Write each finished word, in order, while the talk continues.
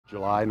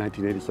July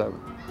 1987.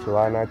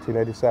 July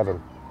 1987.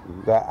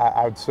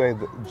 I would say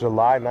that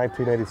July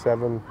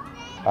 1987,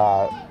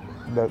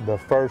 the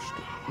first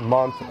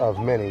month of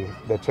many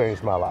that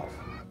changed my life.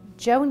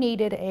 Joe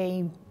needed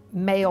a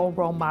male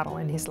role model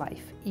in his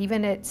life.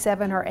 Even at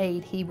 7 or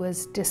 8, he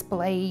was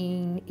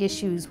displaying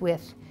issues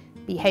with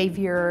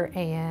behavior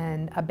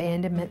and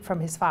abandonment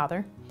from his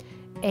father.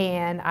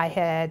 And I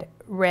had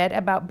read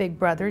about Big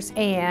Brothers,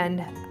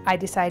 and I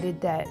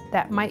decided that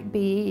that might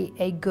be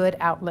a good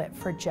outlet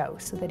for Joe,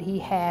 so that he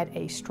had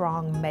a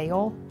strong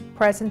male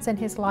presence in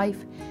his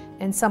life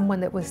and someone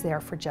that was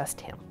there for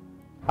just him.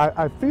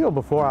 I feel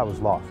before I was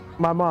lost.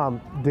 My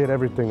mom did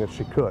everything that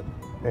she could,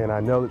 and I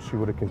know that she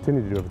would have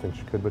continued to do everything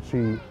she could, but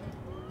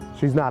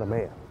she's not a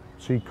man.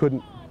 She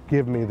couldn't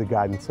give me the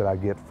guidance that I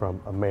get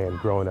from a man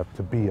growing up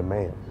to be a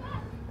man.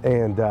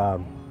 And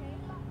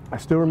I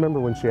still remember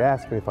when she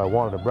asked me if I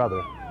wanted a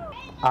brother.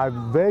 I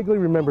vaguely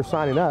remember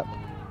signing up.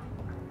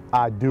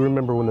 I do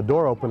remember when the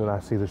door opened and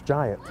I see this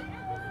giant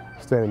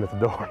standing at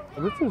the door.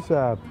 This is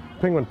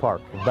Penguin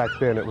Park. Back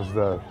then it was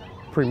the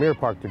premier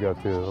park to go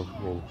to. I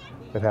mean,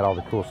 it had all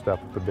the cool stuff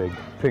with the big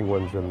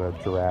penguins and the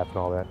giraffe and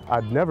all that.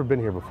 I'd never been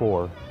here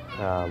before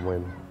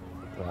when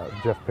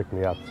Jeff picked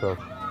me up. So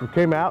we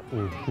came out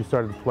and we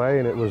started to play,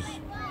 and it was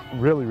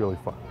really, really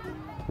fun.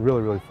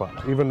 Really, really fun.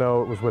 Even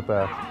though it was with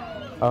a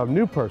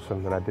new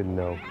person that I didn't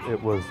know,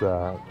 it was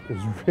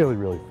really,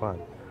 really fun.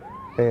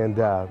 And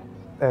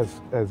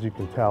as you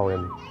can tell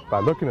by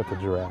looking at the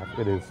giraffe,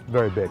 it is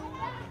very big.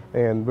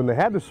 And when they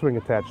had the swing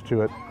attached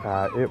to it,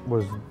 I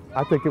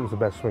think it was the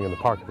best swing in the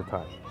park at the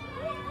time.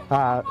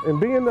 And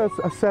being a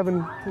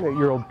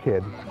 7-8-year-old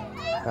kid,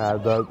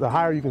 the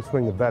higher you can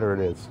swing, the better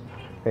it is.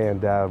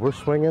 And we're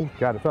swinging.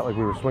 God, it felt like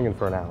we were swinging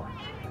for an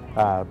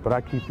hour. But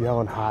I keep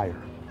yelling higher.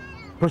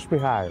 Push me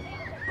higher.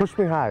 Push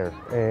me higher.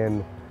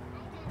 And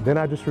then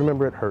I just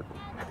remember it hurt.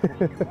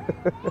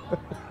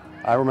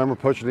 I remember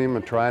pushing him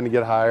and trying to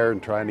get higher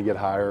and trying to get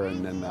higher,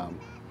 and then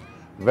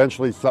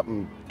eventually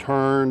something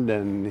turned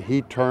and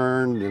he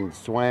turned and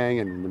swang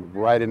and went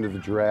right into the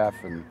giraffe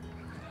and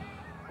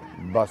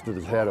busted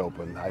his head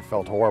open. I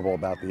felt horrible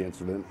about the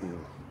incident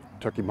and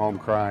took him home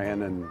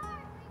crying and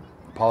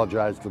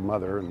apologized to the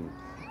mother, and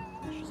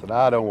she said,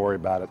 don't worry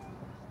about it.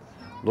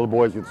 Little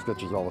boys get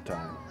stitches all the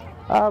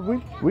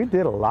time. We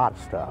did a lot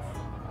of stuff,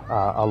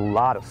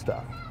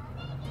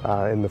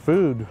 and the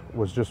food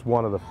was just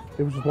one of the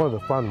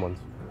fun ones.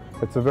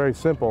 It's a very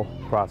simple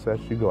process.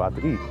 You go out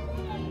to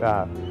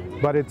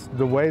eat, but it's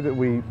the way that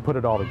we put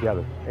it all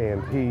together.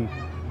 And he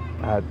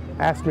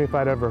asked me if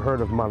I'd ever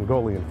heard of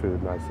Mongolian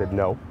food, and I said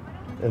no.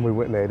 And we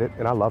went and ate it,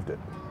 and I loved it.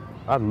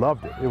 I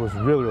loved it. It was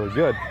really, really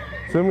good.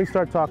 So then we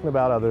started talking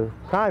about other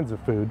kinds of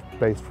food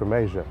based from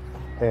Asia.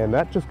 And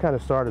that just kind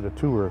of started a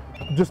tour.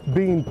 Just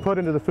being put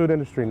into the food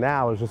industry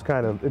now is just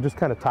kind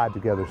of tied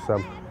together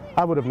some.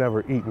 I would have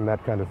never eaten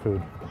that kind of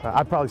food.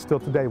 I probably still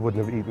today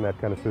wouldn't have eaten that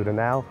kind of food, and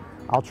now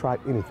I'll try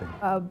anything.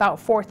 About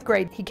 4th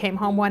grade, he came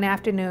home one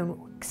afternoon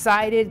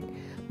excited.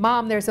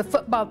 Mom, there's a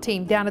football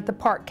team down at the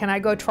park. Can I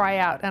go try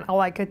out? And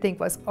all I could think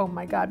was, oh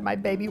my God, my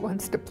baby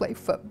wants to play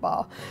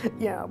football.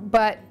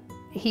 But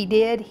he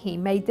did. He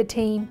made the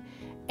team,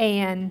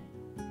 and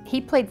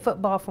he played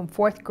football from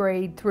 4th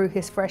grade through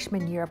his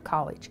freshman year of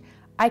college.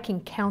 I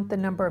can count the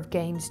number of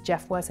games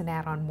Jeff wasn't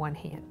at on one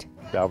hand.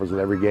 I was at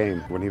every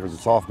game. When he was a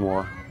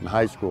sophomore in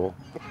high school,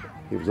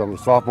 he was on the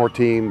sophomore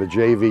team, the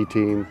JV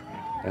team,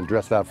 and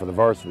dressed out for the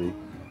varsity.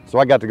 So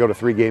I got to go to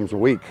 3 games a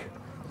week,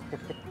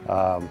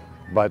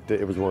 but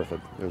it was worth it.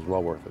 It was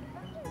well worth it.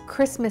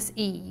 Christmas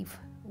Eve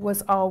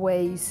was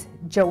always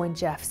Joe and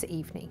Jeff's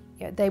evening.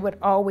 They would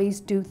always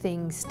do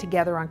things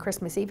together on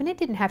Christmas Eve, and it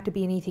didn't have to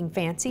be anything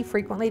fancy.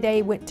 Frequently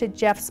they went to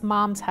Jeff's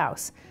mom's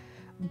house,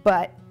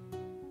 but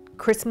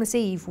Christmas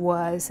Eve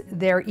was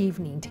their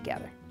evening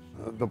together.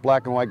 The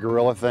black and white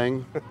gorilla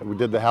thing, we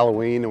did the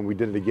Halloween, and we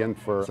did it again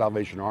for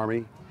Salvation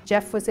Army.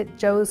 Jeff was at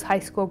Joe's high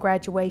school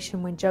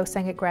graduation. When Joe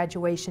sang at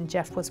graduation,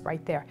 Jeff was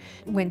right there.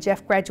 When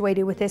Jeff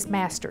graduated with his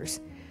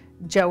master's,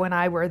 Joe and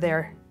I were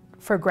there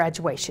for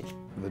graduation.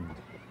 The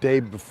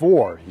day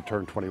before he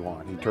turned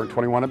 21. He turned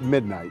 21 at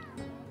midnight.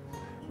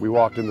 We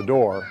walked in the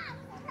door,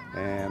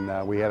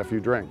 and we had a few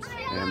drinks,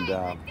 and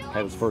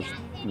had his first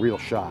real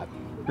shot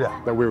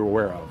that we were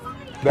aware of.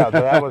 No,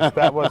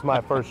 that was my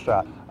first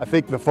shot. I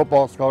think the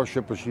football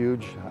scholarship was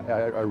huge.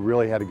 I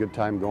really had a good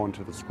time going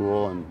to the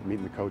school and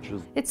meeting the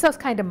coaches. It's those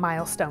kind of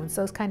milestones,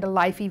 those kind of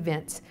life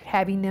events.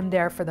 Having them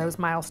there for those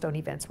milestone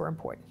events were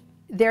important.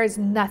 There is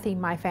nothing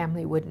my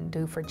family wouldn't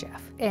do for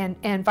Jeff,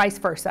 and vice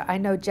versa. I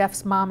know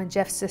Jeff's mom and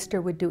Jeff's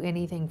sister would do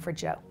anything for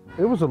Joe.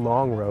 It was a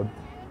long road.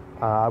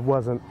 I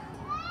wasn't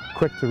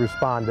quick to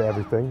respond to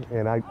everything,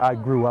 and I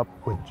grew up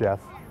with Jeff,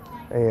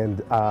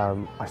 and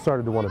I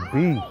started to want to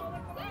be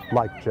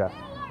like Jeff.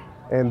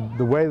 And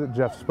the way that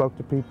Jeff spoke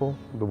to people,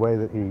 the way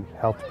that he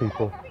helped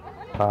people,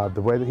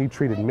 the way that he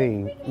treated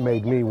me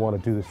made me want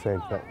to do the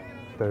same thing.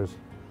 There's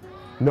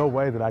no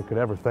way that I could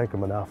ever thank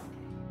him enough.